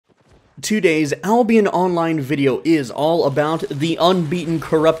Today's Albion Online video is all about the unbeaten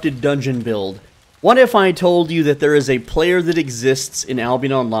corrupted dungeon build. What if I told you that there is a player that exists in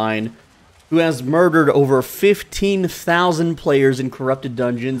Albion Online who has murdered over 15,000 players in corrupted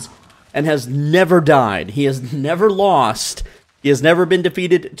dungeons and has never died? He has never lost. He has never been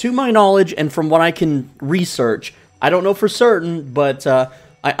defeated, to my knowledge, and from what I can research. I don't know for certain, but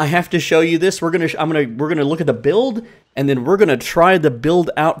I have to show you this. We're gonna look at the build, and then we're gonna try the build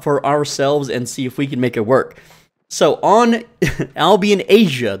out for ourselves and see if we can make it work. So on Albion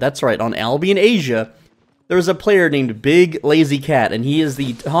Asia, that's right, on Albion Asia, there's a player named Big Lazy Cat, and he is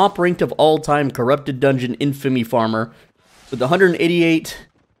the top ranked of all time corrupted dungeon infamy farmer with 188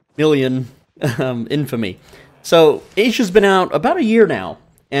 million infamy. So Asia's been out about a year now,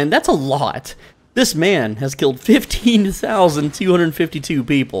 and that's a lot. This man has killed 15,252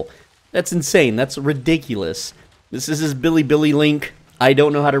 people. That's insane. That's ridiculous. This is his Billy link. I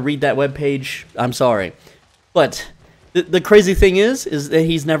don't know how to read that webpage. I'm sorry. But the crazy thing is that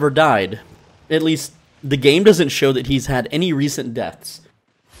he's never died. At least the game doesn't show that he's had any recent deaths.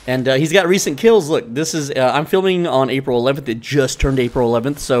 And he's got recent kills. Look, this is I'm filming on April 11th. It just turned April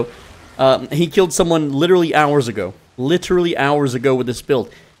 11th. So he killed someone literally hours ago. Literally hours ago with this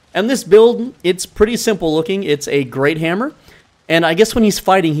build. And this build, it's pretty simple looking. It's a great hammer. And I guess when he's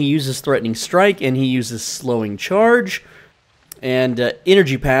fighting, he uses Threatening Strike, and he uses Slowing Charge, and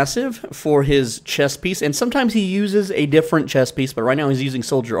Energy Passive for his chest piece. And sometimes he uses a different chest piece, but right now he's using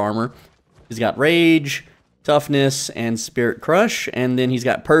Soldier Armor. He's got Rage, Toughness, and Spirit Crush. And then he's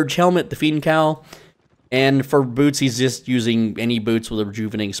got Purge Helmet, the Feeding Cowl. And for boots, he's just using any boots with a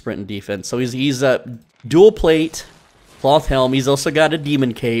Rejuvenating Sprint and Defense. So he's a dual plate, Cloth Helm. He's also got a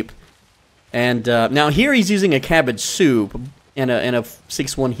Demon Cape. And now here he's using a Cabbage Soup and a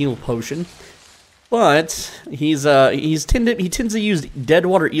 6-1 heal potion, but he tends to use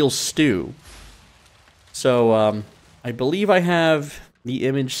Deadwater Eel Stew. So I believe I have the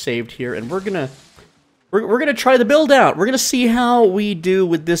image saved here, and we're gonna try the build out. We're gonna see how we do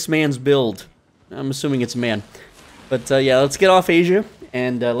with this man's build. I'm assuming it's a man, but yeah, let's get off Asia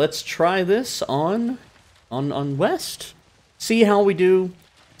and let's try this on West. See how we do.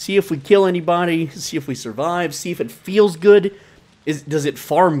 See if we kill anybody, see if we survive, see if it feels good. Does it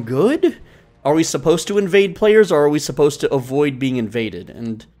farm good? Are we supposed to invade players, or are we supposed to avoid being invaded?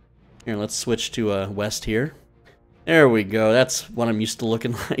 And here, let's switch to West here. There we go, that's what I'm used to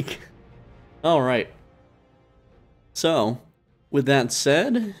looking like. Alright. So, with that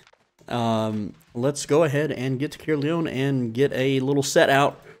said, let's go ahead and get to Caerleon and get a little set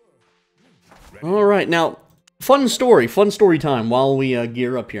out. Alright, now, fun story time while we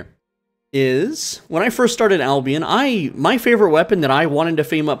gear up here. Is when I first started Albion, my favorite weapon that I wanted to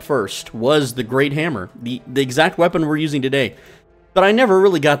fame up first was the Great Hammer, the exact weapon we're using today. But I never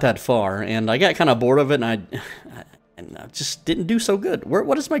really got that far, and I got kind of bored of it, and I just didn't do so good.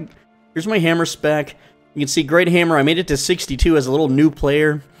 Here's my hammer spec. You can see Great Hammer. I made it to 62 as a little new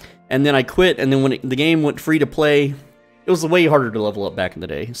player, and then I quit. And then when the game went free to play, it was way harder to level up back in the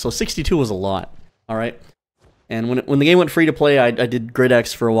day. So 62 was a lot. All right. And when the game went free to play, I did Great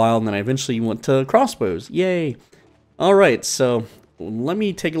Axe for a while, and then I eventually went to crossbows. Yay! Alright, so let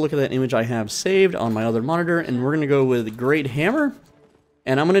me take a look at that image I have saved on my other monitor, and we're going to go with Great Hammer.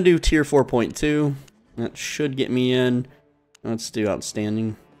 And I'm going to do Tier 4.2. That should get me in. Let's do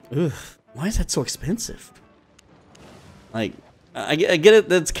Outstanding. Ugh, why is that so expensive? Like, I get it,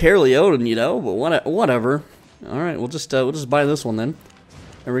 that's Caerleon, you know, but whatever. Alright, we'll just buy this one then.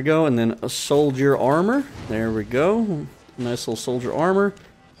 There we go, and then a Soldier Armor. There we go. Nice little Soldier Armor.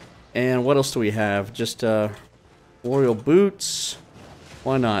 And what else do we have? Just Royal Boots.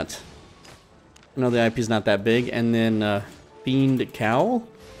 Why not? I know the IP's not that big. And then Fiend Cowl.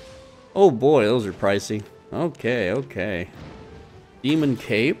 Oh boy, those are pricey. Okay. Demon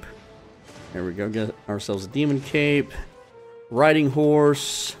Cape. There we go, get ourselves a Demon Cape. Riding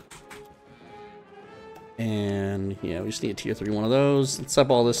Horse. And yeah, we just need a Tier 3 one of those. Let's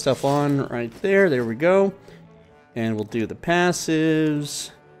up all this stuff on right there. There we go. And we'll do the passives.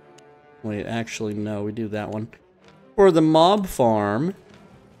 Wait, actually, no, we do that one. For the mob farm.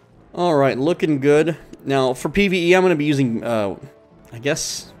 Alright, looking good. Now, for PvE, I'm going to be using, I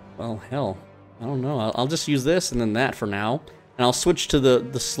guess, well, hell, I don't know. I'll just use this and then that for now. And I'll switch to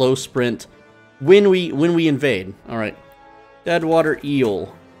the slow sprint when we invade. Alright. Deadwater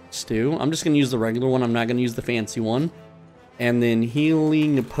Eel Stew. I'm just going to use the regular one. I'm not going to use the fancy one. And then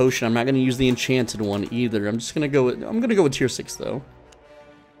Healing Potion. I'm not going to use the enchanted one either. I'm just going to go with Tier 6 though.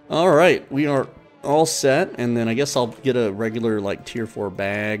 All right, we are all set. And then I guess I'll get a regular like Tier 4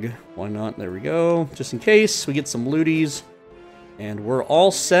 bag. Why not? There we go. Just in case we get some looties. And we're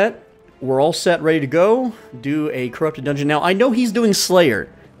all set we're all set, ready to go. Do a corrupted dungeon. Now, I know he's doing Slayer.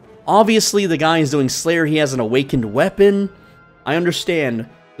 Obviously, the guy is doing Slayer. He has an awakened weapon. I understand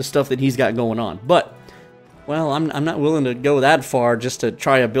the stuff that he's got going on. But, well, I'm not willing to go that far just to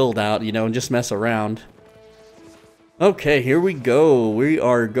try a build out, you know, and just mess around. Okay, here we go. We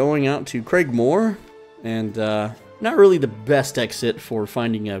are going out to Craigmore. And, not really the best exit for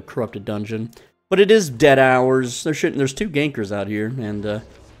finding a corrupted dungeon. But it is dead hours. There's 2 gankers out here. And,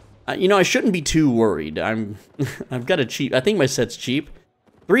 you know, I shouldn't be too worried. I've got a cheap... I think my set's cheap.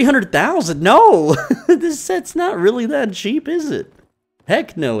 300,000? No! This set's not really that cheap, is it?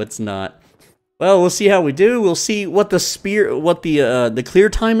 Heck no, it's not. Well, we'll see how we do. We'll see what the clear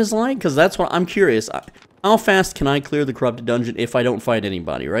time is like, because that's what I'm curious. How fast can I clear the corrupted dungeon if I don't fight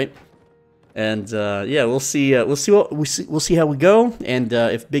anybody, right? And yeah, we'll see. We'll see how we go. And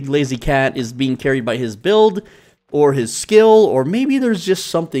if Big Lazy Cat is being carried by his build or his skill, or maybe there's just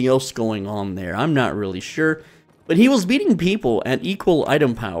something else going on there. I'm not really sure. But he was beating people at equal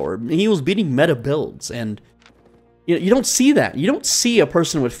item power. He was beating meta builds, and you don't see that. You don't see a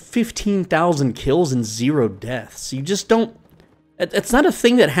person with 15,000 kills and 0 deaths. You just don't. It's not a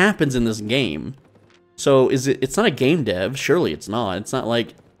thing that happens in this game. So it's not a game dev. Surely it's not. It's not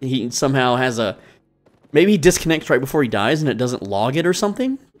like he somehow has a... Maybe he disconnects right before he dies and it doesn't log it or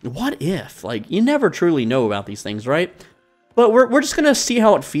something? What if? Like, you never truly know about these things, right? But we're just going to see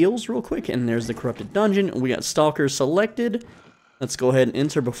how it feels real quick. And there's the corrupted dungeon. We got Stalker selected. Let's go ahead and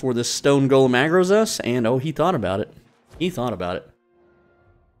enter before this stone golem aggroes us. And, oh, he thought about it. He thought about it.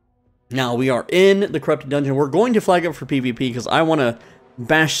 Now, we are in the corrupted dungeon. We're going to flag up for PvP because I want to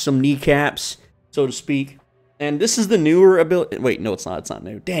bash some kneecaps, so to speak. And this is the newer ability. Wait, no, it's not. It's not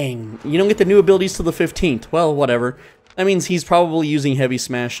new. Dang. You don't get the new abilities till the 15th. Well, whatever. That means he's probably using Heavy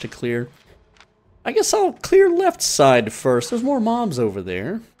Smash to clear. I guess I'll clear left side first. There's more mobs over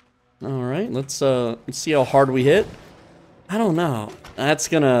there. Alright, let's see how hard we hit. I don't know. That's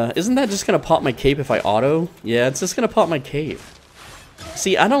gonna... Isn't that just gonna pop my cape if I auto? Yeah, it's just gonna pop my cape.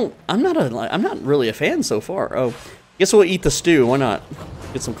 See, I'm not really a fan so far. Oh, guess we'll eat the stew. Why not?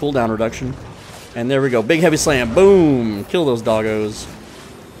 Get some cooldown reduction. And there we go. Big heavy slam. Boom! Kill those doggos.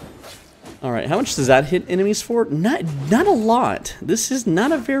 Alright, how much does that hit enemies for? Not a lot. This is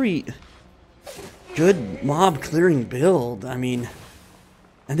not a very good mob clearing build. I mean,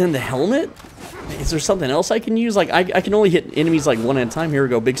 and then the helmet? Is there something else I can use? Like, I can only hit enemies like one at a time. Here we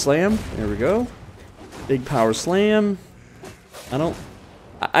go. Big slam. There we go. Big power slam. I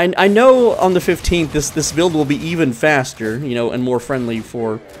know on the 15th this build will be even faster, you know, and more friendly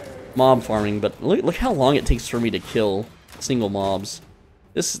for mob farming, but look how long it takes for me to kill single mobs.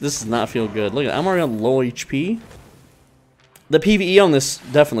 This does not feel good. Look, I'm already on low HP. The PvE on this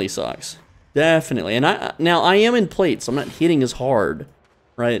definitely sucks. Definitely. And now I am in plate, so I'm not hitting as hard,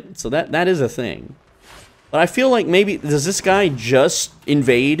 right? So that is a thing. But I feel like maybe does this guy just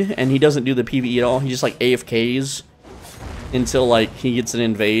invade and he doesn't do the PvE at all? He just like AFKs until like he gets an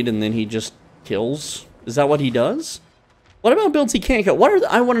invade and then he just kills. Is that what he does? What about builds he can't kill?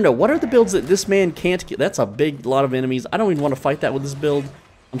 I want to know, what are the builds that this man can't kill? That's a big lot of enemies. I don't even want to fight that with this build.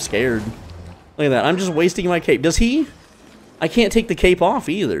 I'm scared. Look at that. I'm just wasting my cape. Does he? I can't take the cape off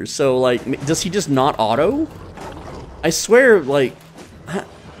either. So, like, does he just not auto? I swear, like,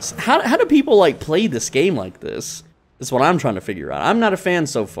 how do people, like, play this game like this? That's what I'm trying to figure out. I'm not a fan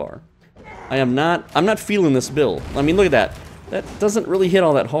so far. I'm not feeling this build. I mean, look at that. That doesn't really hit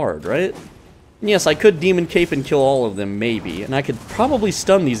all that hard, right? Yes, I could Demon Cape and kill all of them, maybe. And I could probably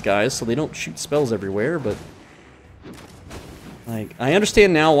stun these guys so they don't shoot spells everywhere, but... like, I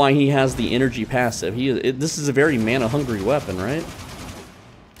understand now why he has the energy passive. This is a very mana-hungry weapon, right?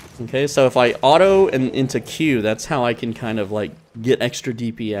 Okay, so if I auto and into Q, that's how I can kind of, like, get extra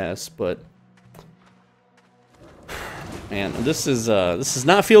DPS, but... man, this does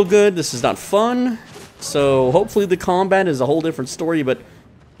not feel good. This is not fun. So, hopefully the combat is a whole different story, but...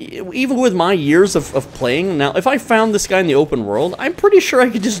 even with my years of playing, now, if I found this guy in the open world, I'm pretty sure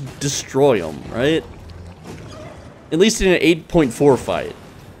I could just destroy him, right? At least in an 8.4 fight.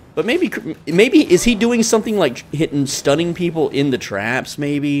 But maybe is he doing something like stunning people in the traps,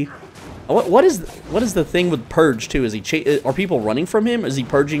 maybe? What is the thing with Purge, too? Are people running from him? Is he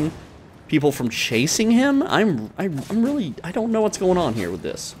purging people from chasing him? I don't know what's going on here with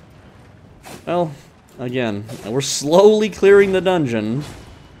this. Well, again, we're slowly clearing the dungeon.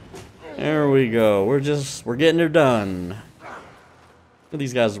 There we go. We're getting her done. Look at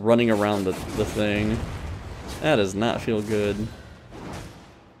these guys running around the thing. That does not feel good.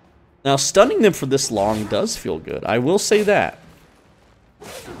 Now, stunning them for this long does feel good. I will say that.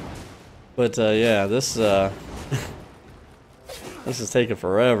 But, yeah, this, This is taking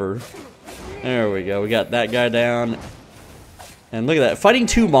forever. There we go. We got that guy down. And look at that. Fighting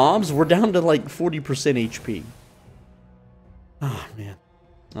 2 mobs, we're down to like 40% HP. Oh, man.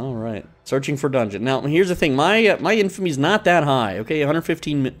 Alright. Searching for dungeon. Now, here's the thing. My infamy's not that high. Okay,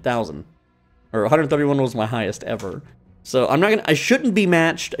 115,000. Or 131 was my highest ever. So, I shouldn't be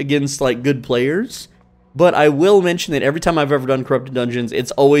matched against, like, good players. But I will mention that every time I've ever done Corrupted Dungeons,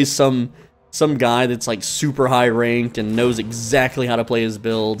 it's always some guy that's, like, super high ranked and knows exactly how to play his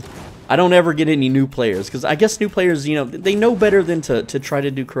build. I don't ever get any new players, because I guess new players, you know, they know better than to try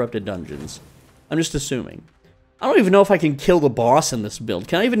to do Corrupted Dungeons. I'm just assuming. I don't even know if I can kill the boss in this build.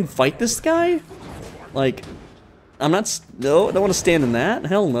 Can I even fight this guy? Like, I'm not... No, I don't want to stand in that.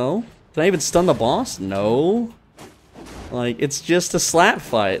 Hell no. Can I even stun the boss? No. Like, it's just a slap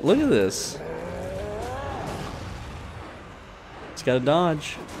fight. Look at this. Just gotta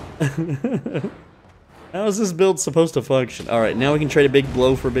dodge. How is this build supposed to function? Alright, now we can trade a big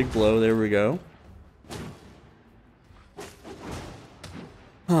blow for a big blow. There we go.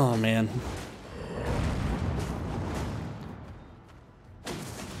 Oh, man.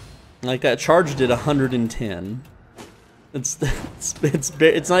 Like, that charge did 110. It's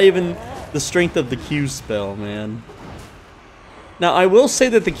not even the strength of the Q spell, man. Now, I will say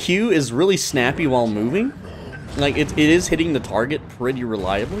that the Q is really snappy while moving. Like, it is hitting the target pretty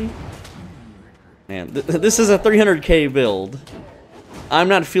reliably. Man, this is a 300k build. I'm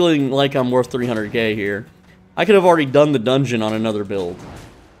not feeling like I'm worth 300k here. I could have already done the dungeon on another build.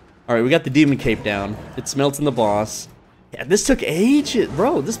 Alright, we got the demon cape down. It's melting the boss. Yeah, this took ages.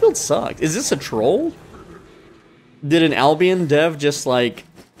 Bro, this build sucked. Is this a troll? Did an Albion dev just, like,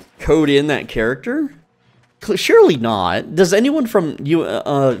 code in that character? Surely not. Does anyone from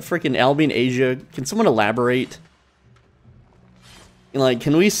freaking Albion Asia, can someone elaborate? Like,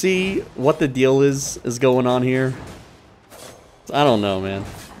 can we see what the deal is going on here? I don't know, man.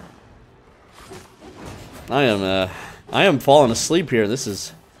 I am falling asleep here. This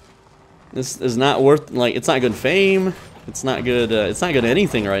is not worth, like, it's not good fame. It's not good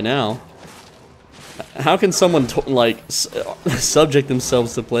anything right now. How can someone subject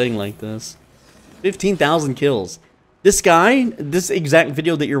themselves to playing like this? 15,000 kills. This guy, this exact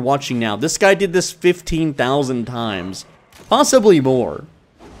video that you're watching now, this guy did this 15,000 times. Possibly more.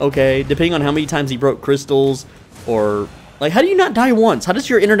 Okay, depending on how many times he broke crystals, or... Like, how do you not die once? How does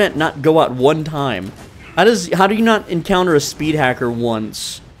your internet not go out one time? How do you not encounter a speed hacker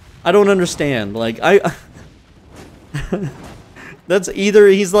once? I don't understand. Like, that's either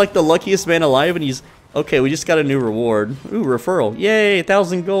he's like the luckiest man alive and he's... Okay, we just got a new reward. Ooh, referral. Yay,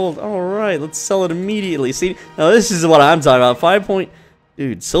 1,000 gold. Alright, let's sell it immediately. See, now this is what I'm talking about. 5 point...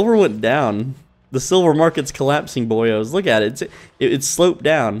 Dude, silver went down. The silver market's collapsing, boyos. Look at it. It's sloped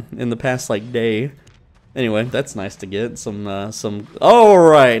down in the past, like, day. Anyway, that's nice to get. Some...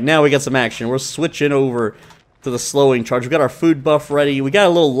 Alright, now we got some action. We're switching over to the slowing charge. We got our food buff ready. We got a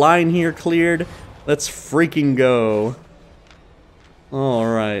little line here cleared. Let's freaking go.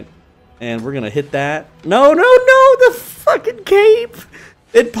 Alright. And we're gonna hit that. No, no, no! The fucking cape!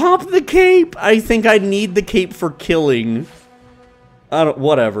 It popped the cape! I think I need the cape for killing.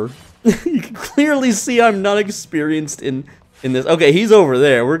 Whatever. You can clearly see I'm not experienced in this. Okay, he's over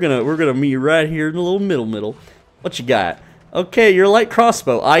there. We're gonna meet right here in the little middle. What you got? Okay, your light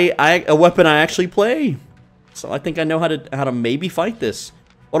crossbow. A weapon I actually play. So I think I know how to maybe fight this.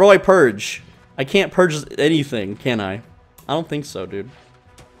 What do I purge? I can't purge anything, can I? I don't think so, dude.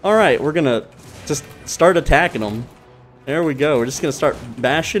 Alright, we're gonna just start attacking them. There we go. We're just gonna start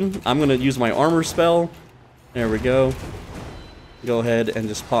bashing. I'm gonna use my armor spell. There we go. Go ahead and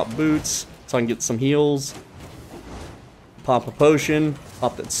just pop boots so I can get some heals. Pop a potion.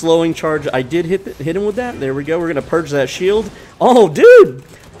 Pop that slowing charge. I did hit him with that. There we go. We're gonna purge that shield. Oh, dude!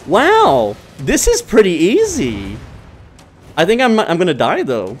 Wow! This is pretty easy. I think I'm gonna die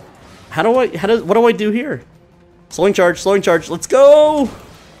though. What do I do here? Slowing charge, let's go!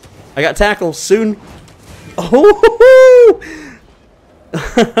 I got tackle soon. Oh!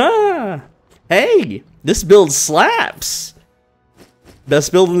 Hey, this build slaps.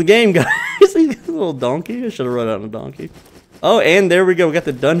 Best build in the game, guys. A little donkey. I should have run out on a donkey. Oh, and there we go. We got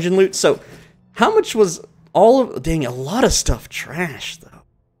the dungeon loot. So, how much was all of... Dang, a lot of stuff trash, though.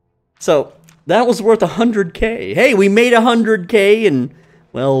 So, that was worth 100k. Hey, we made 100k in,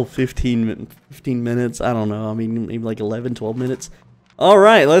 well, 15 minutes. I don't know. I mean, maybe like 11, 12 minutes. All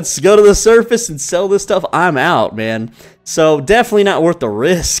right, let's go to the surface and sell this stuff. I'm out, man. So, definitely not worth the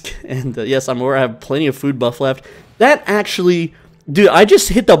risk. And, yes, I'm aware I have plenty of food buff left. That actually... Dude, I just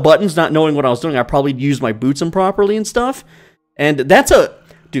hit the buttons not knowing what I was doing. I probably used my boots improperly and stuff. And that's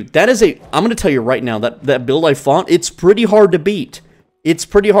Dude, that is I'm gonna tell you right now, that build I fought, it's pretty hard to beat. It's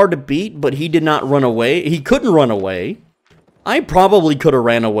pretty hard to beat, but he did not run away. He couldn't run away. I probably could have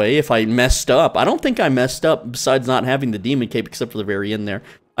ran away if I messed up. I don't think I messed up besides not having the demon cape except for the very end there.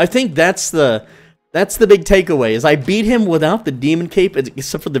 I think that's the big takeaway, is I beat him without the demon cape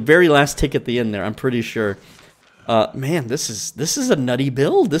except for the very last tick at the end there, I'm pretty sure. Man, this is a nutty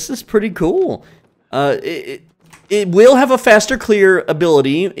build. This is pretty cool. It will have a faster clear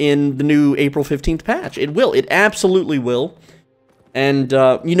ability in the new April 15th patch. It will. It absolutely will. And,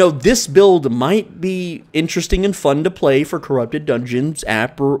 you know, this build might be interesting and fun to play for Corrupted Dungeons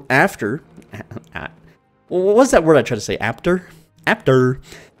after... What was that word I tried to say? After April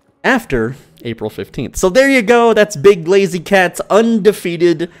 15th. So there you go. That's Big Lazy Cat's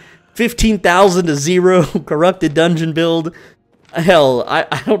undefeated 15,000 to 0 Corrupted Dungeon build. Hell,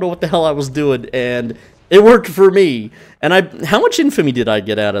 I don't know what the hell I was doing, and it worked for me. And how much infamy did I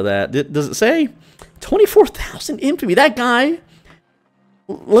get out of that? Does it say? 24,000 infamy. That guy...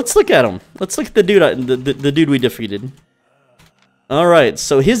 Let's look at him. Let's look at the dude. The dude we defeated. All right,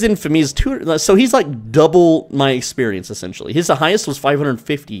 so his infamy is so he's like double my experience essentially. His highest was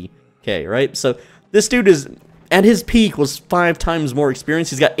 550k, right? So this dude is at his peak was 5 times more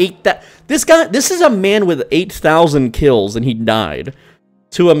experience. He's got 8. This is a man with 8,000 kills and he died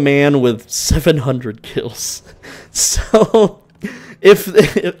to a man with 700 kills. So if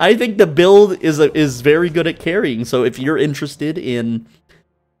I think the build is very good at carrying. So if you're interested in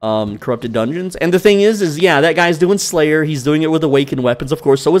Corrupted Dungeons. And the thing is yeah, that guy's doing Slayer. He's doing it with Awakened weapons, of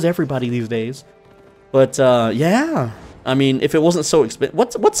course. So is everybody these days. But, yeah. I mean, if it wasn't so expensive...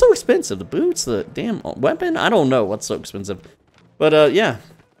 What's so expensive? The boots? The damn weapon? I don't know what's so expensive. But, yeah.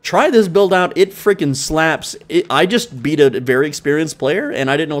 Try this build out. It freaking slaps. I just beat a very experienced player, and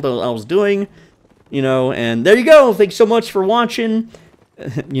I didn't know what I was doing. You know, and there you go. Thanks so much for watching.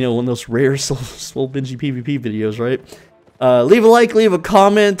 You know, one of those rare Soul Benji PvP videos, right? Leave a like, leave a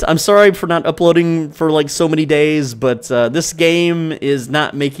comment. I'm sorry for not uploading for like so many days, but this game is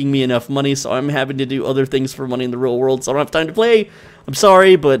not making me enough money, so I'm having to do other things for money in the real world, so I don't have time to play. I'm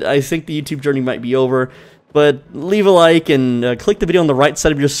sorry, but I think the YouTube journey might be over. But leave a like and click the video on the right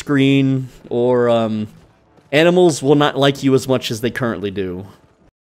side of your screen, or animals will not like you as much as they currently do.